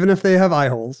sheets, even if they have eye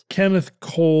holes. Kenneth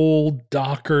Cole,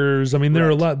 Dockers. I mean, there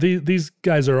are a lot. These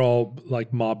guys are all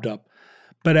like mobbed up.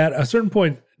 But at a certain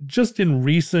point, just in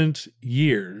recent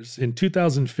years, in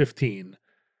 2015,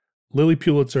 Lilly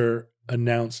Pulitzer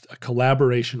announced a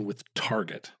collaboration with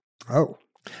Target. Oh.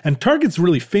 And Target's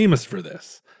really famous for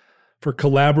this, for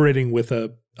collaborating with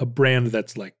a brand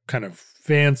that's like kind of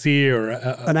fancy or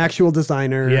an actual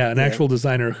designer. Yeah, an actual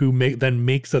designer who then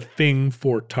makes a thing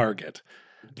for Target,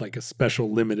 like a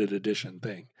special limited edition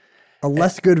thing. A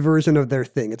less good version of their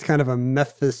thing. It's kind of a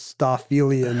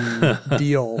Mephistophelian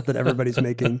deal that everybody's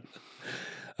making.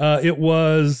 It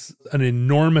was an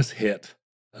enormous hit.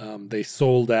 They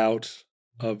sold out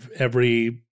of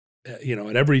every,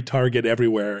 at every Target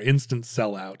everywhere, instant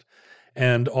sellout.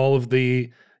 And all of the,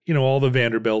 all the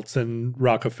Vanderbilts and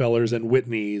Rockefellers and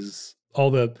Whitneys, all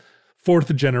the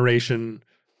fourth generation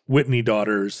Whitney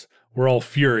daughters were all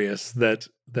furious that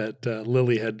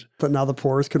Lilly had. But now the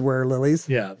poors could wear lilies.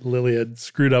 Yeah, Lilly had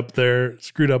screwed up the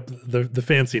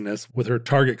fanciness with her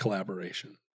Target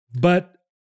collaboration. But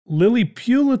Lilly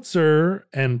Pulitzer,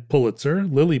 nay Pulitzer.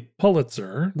 Lilly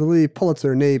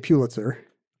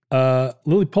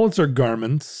Pulitzer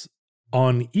garments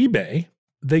on eBay,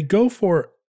 they go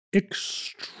for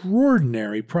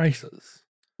extraordinary prices.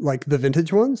 Like the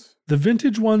vintage ones? The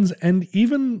vintage ones and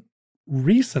even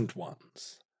recent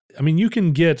ones. I mean, you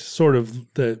can get sort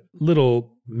of the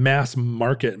little mass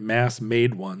market, mass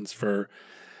made ones for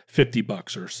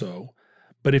 $50 or so.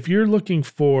 But if you're looking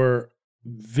for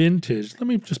vintage, let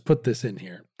me just put this in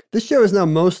here. This show is now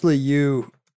mostly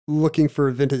you looking for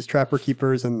vintage trapper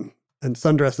keepers and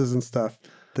sundresses and stuff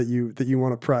that you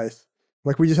want to price.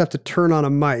 Like, we just have to turn on a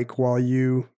mic while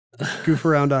you goof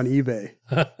around on eBay.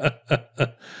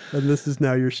 And this is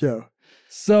now your show.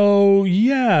 So,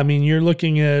 yeah, I mean, you're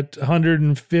looking at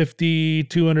 $150,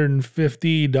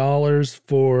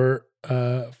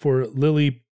 $250 for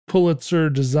Lilly Pulitzer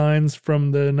designs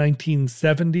from the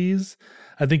 1970s.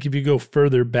 I think if you go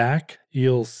further back,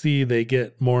 you'll see they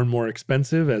get more and more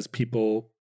expensive as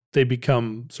they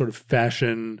become sort of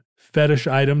fashion fetish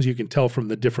items. You can tell from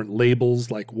the different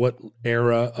labels, like what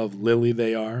era of Lilly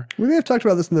they are. We may have talked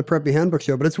about this in the Preppy Handbook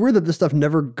show, but it's weird that this stuff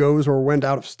never goes or went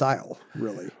out of style,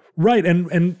 really. Right,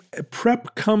 and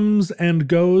prep comes and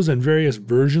goes, and various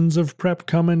versions of prep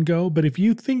come and go. But if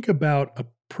you think about a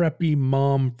preppy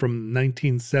mom from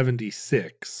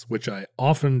 1976, which I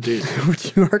often do.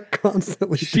 Which you are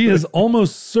constantly She doing. is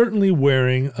almost certainly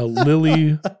wearing a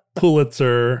Lilly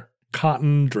Pulitzer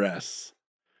cotton dress,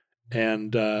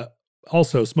 and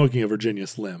also smoking a Virginia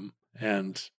Slim,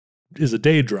 and is a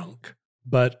day drunk.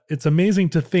 But it's amazing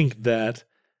to think that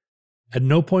at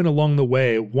no point along the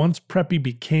way, once preppy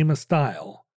became a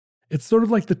style, It's sort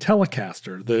of like the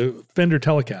Telecaster, the Fender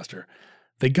Telecaster.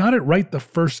 They got it right the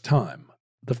first time.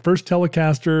 The first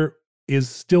Telecaster is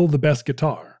still the best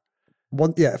guitar.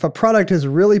 Well, yeah, if a product is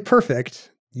really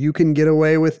perfect, you can get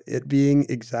away with it being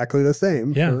exactly the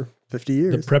same for 50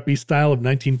 years. The preppy style of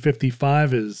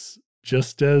 1955 is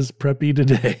just as preppy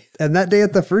today. And that day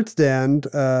at the fruit stand,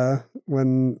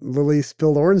 when Lily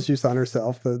spilled orange juice on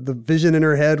herself, the vision in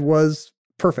her head was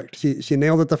perfect. She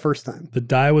nailed it the first time. The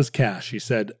die was cast. She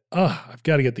said, I've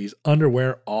got to get these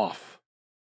underwear off.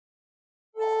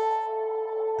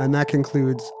 And that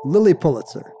concludes Lily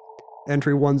Pulitzer,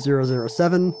 entry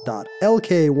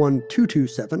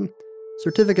 1007.LK1227,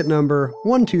 certificate number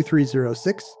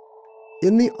 12306,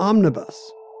 in the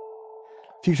Omnibus.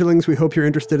 Futurelings, we hope you're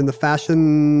interested in the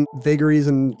fashion vagaries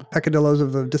and peccadillos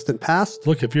of the distant past.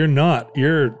 Look, if you're not,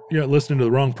 you're listening to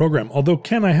the wrong program. Although,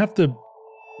 Ken, I have to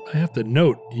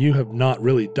note, you have not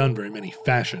really done very many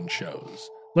fashion shows.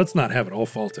 Let's not have it all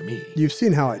fall to me. You've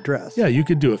seen how I dress. Yeah, you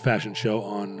could do a fashion show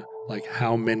on like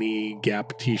how many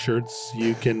Gap t-shirts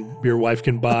your wife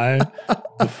can buy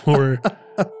before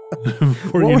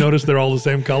you notice they're all the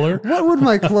same color. What would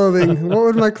my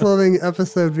clothing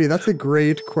episode be? That's a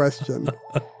great question.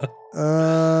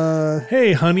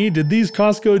 Hey, honey, did these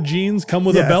Costco jeans come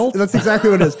with a belt? That's exactly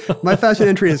what it is. My fashion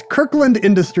entry is Kirkland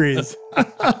Industries.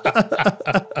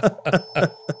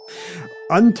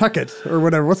 Untuck It or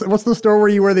whatever. What's the store where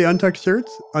you wear the untucked shirts?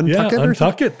 Untuck It?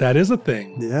 Untuck It. That is a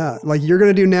thing. Yeah. Like you're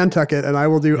going to do Nantucket and I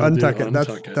will do Untuck It.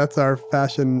 That's our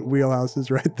fashion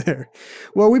wheelhouses right there.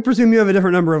 Well, we presume you have a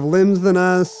different number of limbs than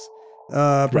us.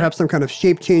 Perhaps some kind of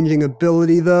shape-changing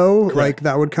ability, though. Correct. Like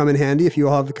that would come in handy if you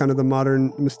all have kind of the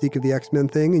modern mystique of the X-Men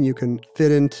thing and you can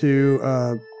fit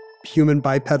into human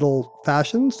bipedal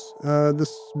fashions.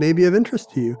 This may be of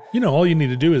interest to you. All you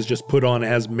need to do is just put on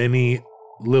as many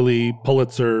Lily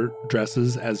Pulitzer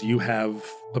dresses as you have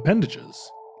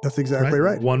appendages. That's exactly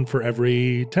right. One for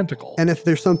every tentacle. And if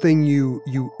there's something you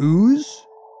ooze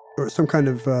or some kind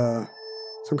of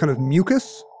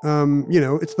mucus,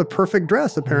 it's the perfect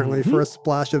dress apparently for a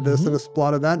splash of this and a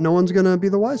splot of that. No one's going to be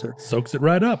the wiser. Soaks it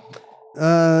right up.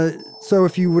 So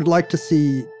if you would like to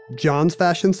see John's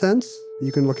fashion sense,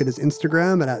 you can look at his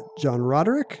Instagram at John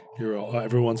Roderick.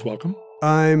 Everyone's welcome.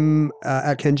 I'm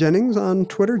at Ken Jennings on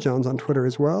Twitter. John's on Twitter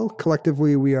as well.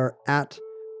 Collectively, we are at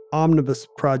Omnibus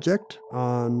Project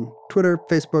on Twitter,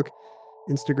 Facebook,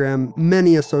 Instagram,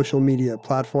 many a social media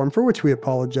platform for which we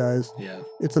apologize. Yeah.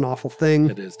 It's an awful thing.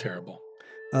 It is terrible.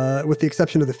 With the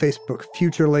exception of the Facebook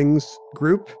Futurelings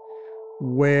group,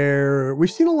 where we've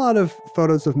seen a lot of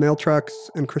photos of mail trucks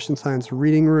and Christian Science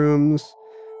reading rooms,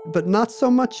 but not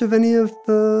so much of any of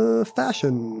the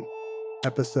fashion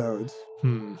episodes.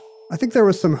 I think there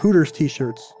was some Hooters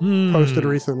t-shirts posted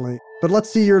recently. But let's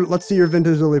see your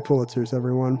vintage Lily Pulitzers,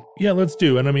 everyone. Yeah, let's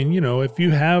do. And I mean, if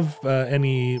you have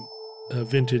any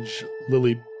vintage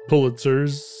Lily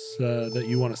Pulitzers that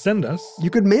you want to send us, you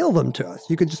could mail them to us.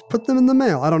 You could just put them in the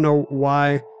mail. I don't know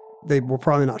why they will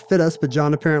probably not fit us, but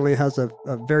John apparently has a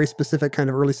very specific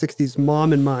kind of early 60s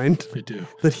mom in mind. I do.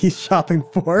 That he's shopping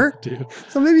for. I do.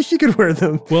 So maybe she could wear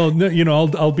them. Well, no,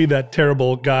 I'll be that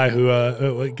terrible guy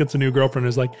who gets a new girlfriend and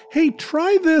is like, hey,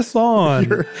 try this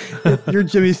on. You're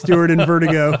Jimmy Stewart in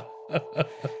Vertigo.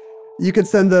 You could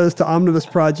send those to Omnibus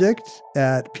Project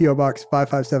at P.O. Box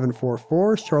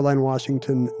 55744, Shoreline,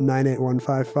 Washington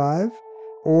 98155.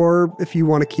 Or if you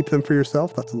want to keep them for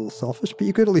yourself, that's a little selfish, but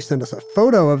you could at least send us a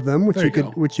photo of them, which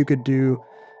you could do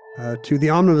to the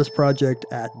Omnibus Project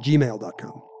at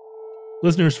gmail.com.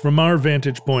 Listeners, from our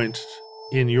vantage point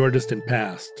in your distant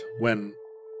past, when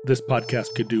this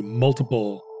podcast could do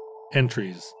multiple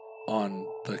entries on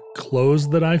the clothes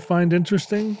that I find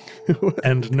interesting,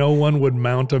 and no one would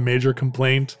mount a major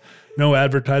complaint. No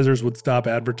advertisers would stop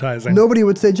advertising. Nobody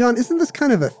would say, John, isn't this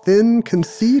kind of a thin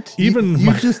conceit? You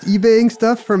just eBaying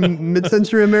stuff from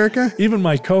mid-century America? Even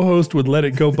my co-host would let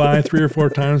it go by 3 or 4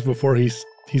 times before he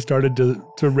started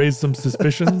to raise some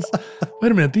suspicions.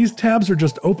 Wait a minute, these tabs are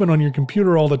just open on your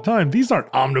computer all the time. These aren't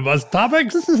omnibus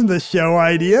topics. This isn't the show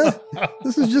idea.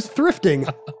 This is just thrifting.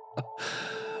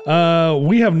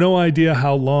 We have no idea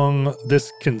how long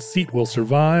this conceit will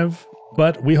survive,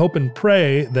 but we hope and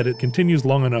pray that it continues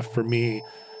long enough for me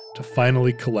to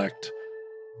finally collect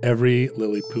every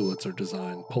Lily Pulitzer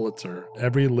design.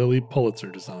 Every Lily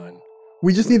Pulitzer design.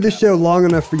 We just need this show long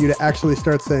enough for you to actually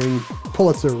start saying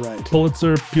Pulitzer right.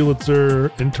 Pulitzer,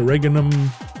 Interregnum,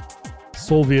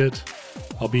 Soviet.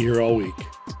 I'll be here all week.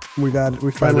 We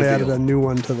finally added a new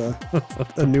one to the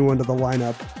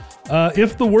lineup.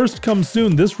 If the worst comes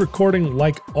soon, this recording,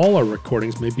 like all our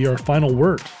recordings, may be our final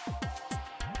word.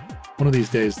 One of these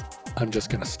days, I'm just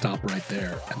going to stop right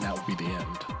there, and that will be the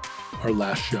end. our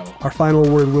last show. Our final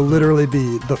word will literally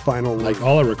be the final word. Like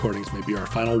all our recordings may be our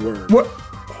final word. What?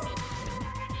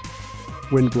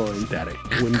 Wind blowing. Static.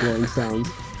 Wind blowing sounds.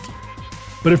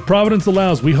 But if Providence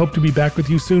allows, we hope to be back with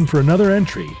you soon for another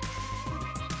entry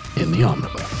in the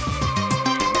Omnibus.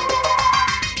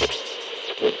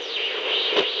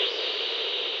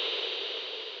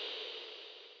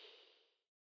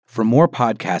 For more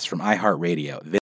podcasts from iHeartRadio,